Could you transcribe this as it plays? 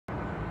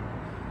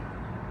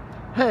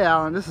Hey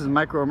Allan, this is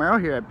Mike Romero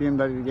here at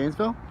BMW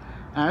Gainesville,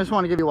 and I just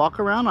want to give you a walk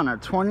around on our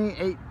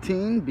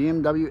 2018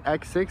 BMW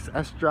X6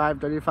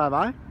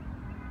 sdrive35i.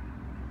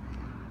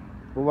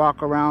 We'll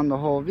walk around the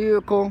whole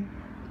vehicle,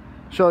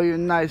 show you a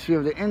nice view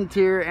of the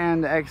interior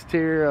and the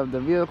exterior of the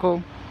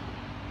vehicle,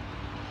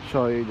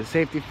 show you the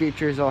safety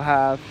features it'll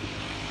have,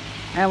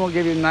 and we'll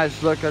give you a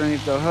nice look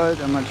underneath the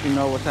hood and let you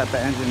know what type of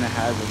engine it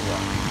has as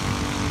well.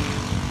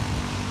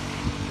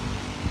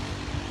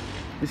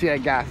 You see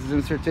that gas is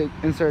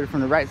inserted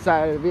from the right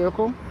side of the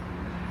vehicle.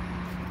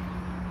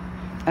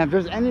 And if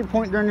there's any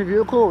point during the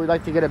vehicle we'd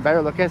like to get a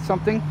better look at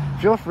something,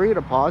 feel free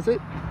to pause it.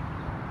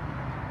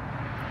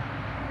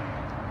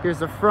 Here's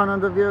the front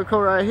of the vehicle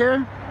right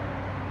here.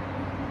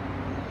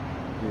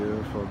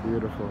 Beautiful,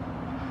 beautiful.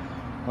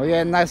 We'll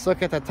get a nice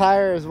look at the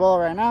tire as well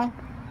right now.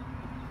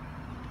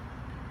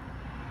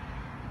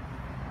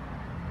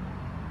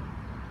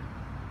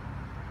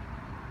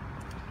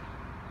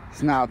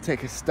 So now I'll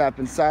take a step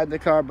inside the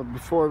car, but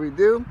before we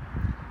do,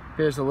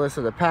 here's a list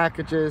of the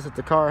packages that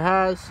the car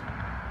has.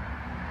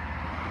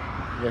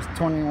 It has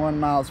 21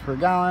 miles per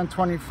gallon,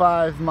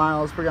 25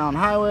 miles per gallon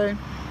highway.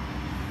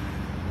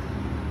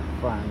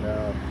 Find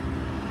out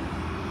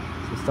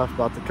some stuff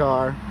about the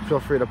car.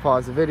 Feel free to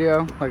pause the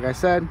video. Like I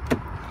said,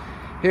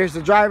 here's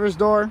the driver's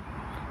door,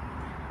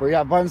 where you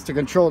have buttons to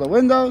control the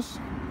windows.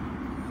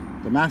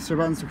 The master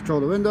buttons to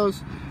control the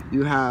windows.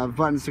 You have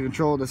buttons to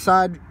control the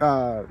side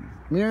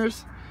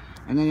mirrors.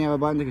 And then you have a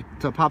button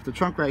to pop the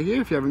trunk right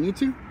here if you ever need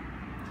to.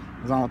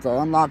 It's on with the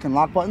unlock and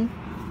lock button.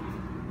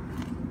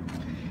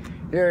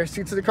 Here are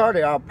seats of the car.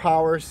 They are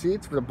power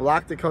seats with a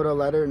black Dakota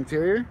leather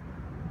interior.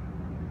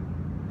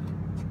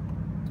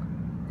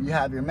 You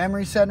have your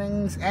memory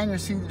settings and your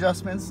seat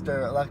adjustments.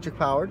 They're electric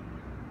powered.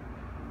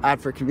 Add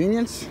for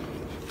convenience.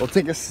 We'll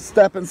take a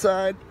step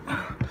inside,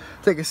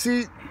 take a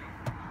seat.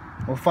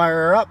 We'll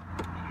fire her up.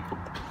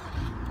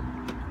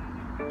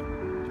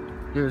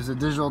 Here's the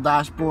digital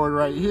dashboard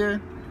right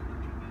here.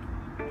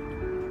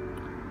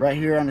 Right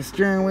here on the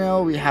steering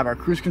wheel, we have our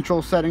cruise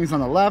control settings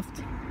on the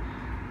left.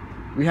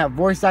 We have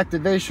voice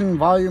activation,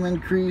 volume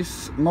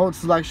increase, mode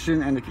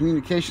selection, and the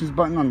communications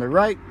button on the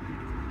right.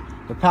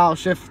 The paddle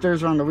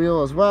shifters are on the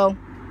wheel as well.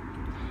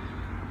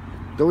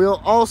 The wheel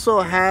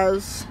also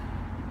it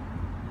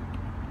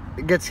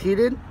gets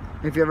heated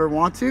if you ever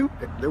want to.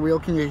 The wheel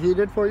can get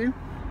heated for you.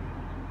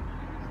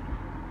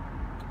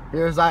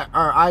 Here's our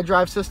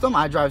iDrive system,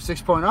 iDrive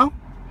 6.0.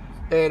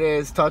 It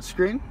is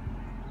touchscreen.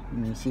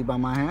 You can see by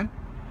my hand.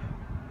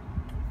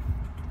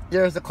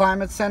 Here's the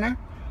climate center.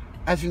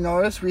 As you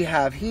notice, we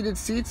have heated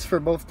seats for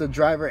both the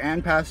driver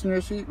and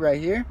passenger seat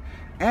right here,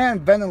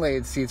 and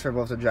ventilated seats for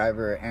both the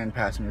driver and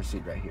passenger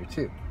seat right here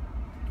too.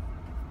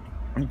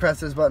 You press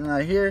this button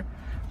right here,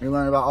 you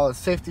learn about all the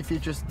safety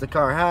features that the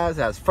car has.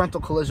 It has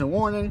frontal collision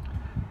warning,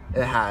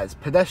 it has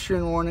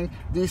pedestrian warning.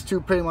 These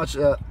two pretty much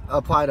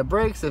apply to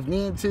brakes if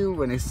needed to,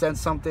 when they sense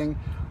something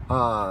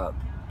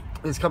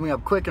is coming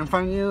up quick in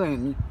front of you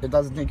and it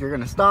doesn't think you're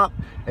going to stop,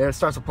 it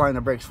starts applying the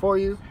brakes for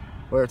you,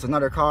 whether it's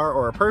another car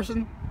or a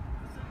person.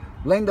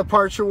 Lane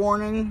departure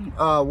warning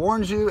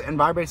warns you and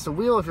vibrates the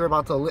wheel if you're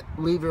about to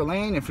leave your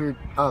lane. If you're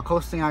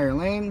coasting out your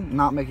lane,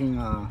 not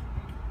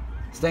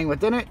staying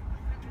within it,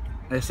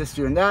 it assists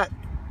you in that.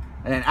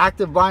 And then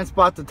active blind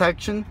spot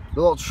detection. The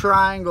little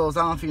triangles,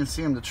 I don't know if you can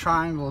see them, the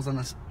triangles on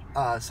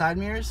the side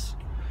mirrors,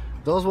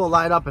 those will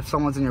light up if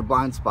someone's in your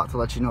blind spot to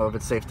let you know if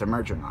it's safe to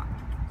merge or not.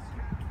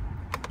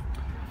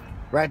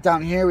 Right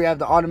down here we have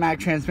the automatic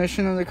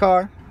transmission in the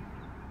car,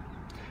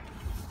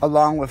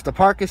 along with the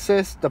park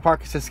assist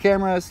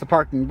cameras, the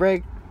parking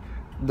brake,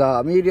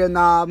 the media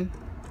knob,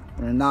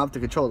 and a knob to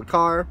control the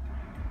car,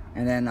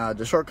 and then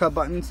the shortcut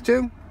buttons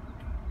too.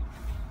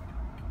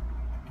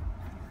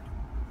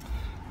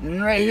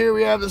 And right here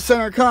we have the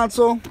center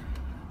console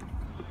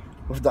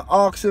with the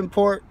aux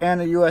import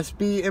and a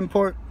USB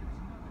import.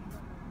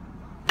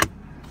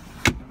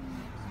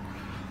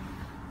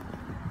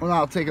 Well, now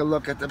I'll take a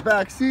look at the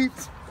back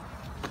seats.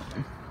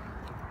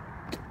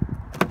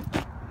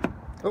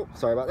 Oh,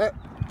 sorry about that.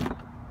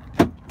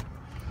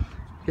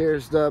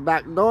 Here's the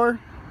back door.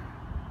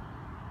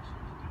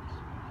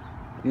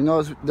 You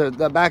notice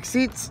the back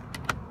seats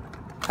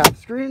have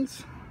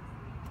screens.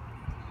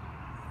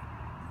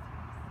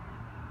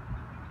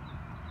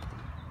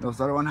 This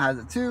other one has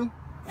it too.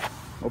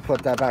 We'll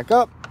put that back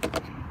up.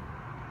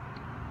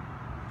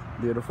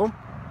 Beautiful.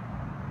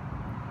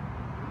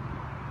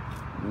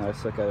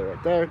 Nice look at it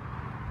right there.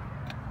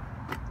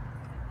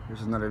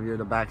 Here's another view of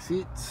the back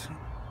seats.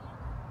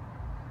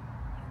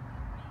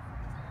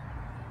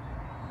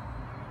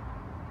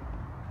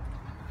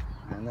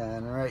 And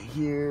then right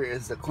here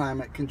is the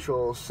climate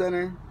control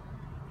center.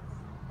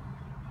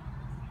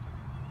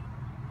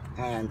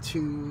 And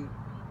two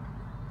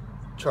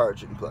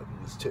charging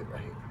plugins too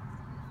right here.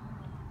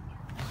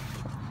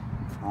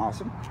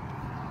 Awesome.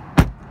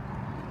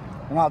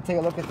 And I'll take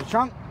a look at the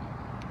trunk.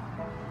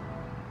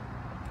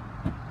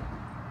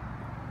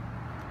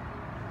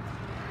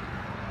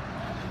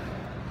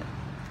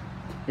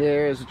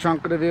 Here's the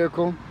trunk of the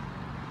vehicle.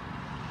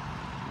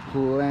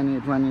 Plenty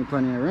of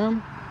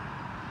room.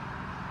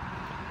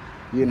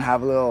 You can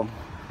have a little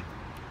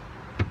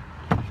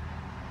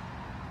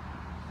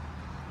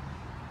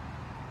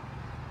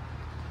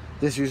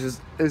this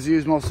is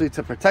used mostly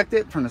to protect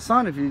it from the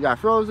sun if you got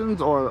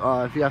frozens,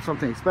 or if you have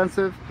something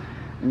expensive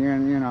and you're,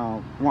 you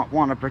know,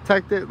 want to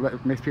protect it.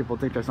 It makes people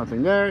think there's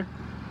something there.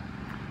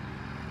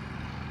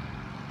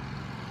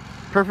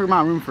 Perfect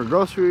amount of room for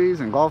groceries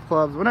and golf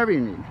clubs, whatever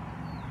you need.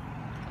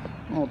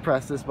 We'll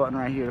press this button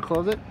right here to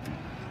close it.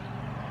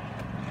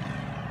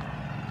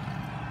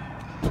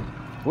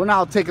 We'll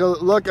now take a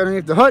look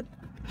underneath the hood.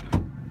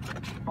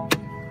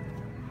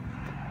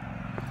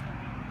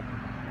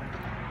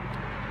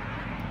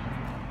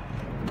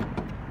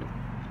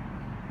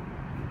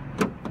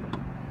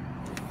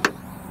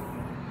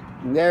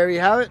 And there you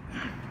have it.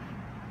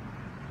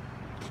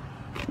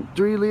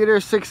 3-liter,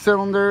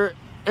 6-cylinder,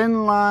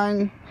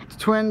 inline,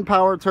 twin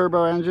power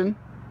turbo engine.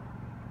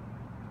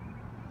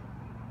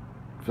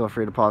 Feel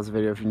free to pause the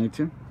video if you need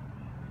to.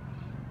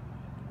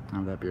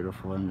 Have that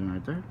beautiful engine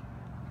right there.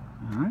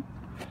 Alright.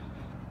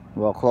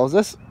 We'll close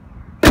this.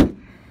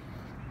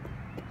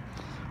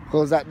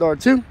 Close that door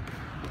too.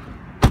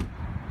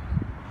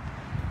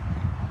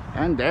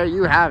 And there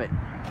you have it.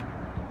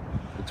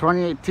 The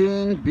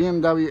 2018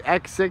 BMW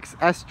X6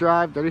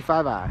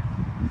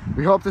 sdrive35i.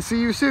 We hope to see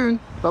you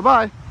soon.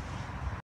 Bye-bye.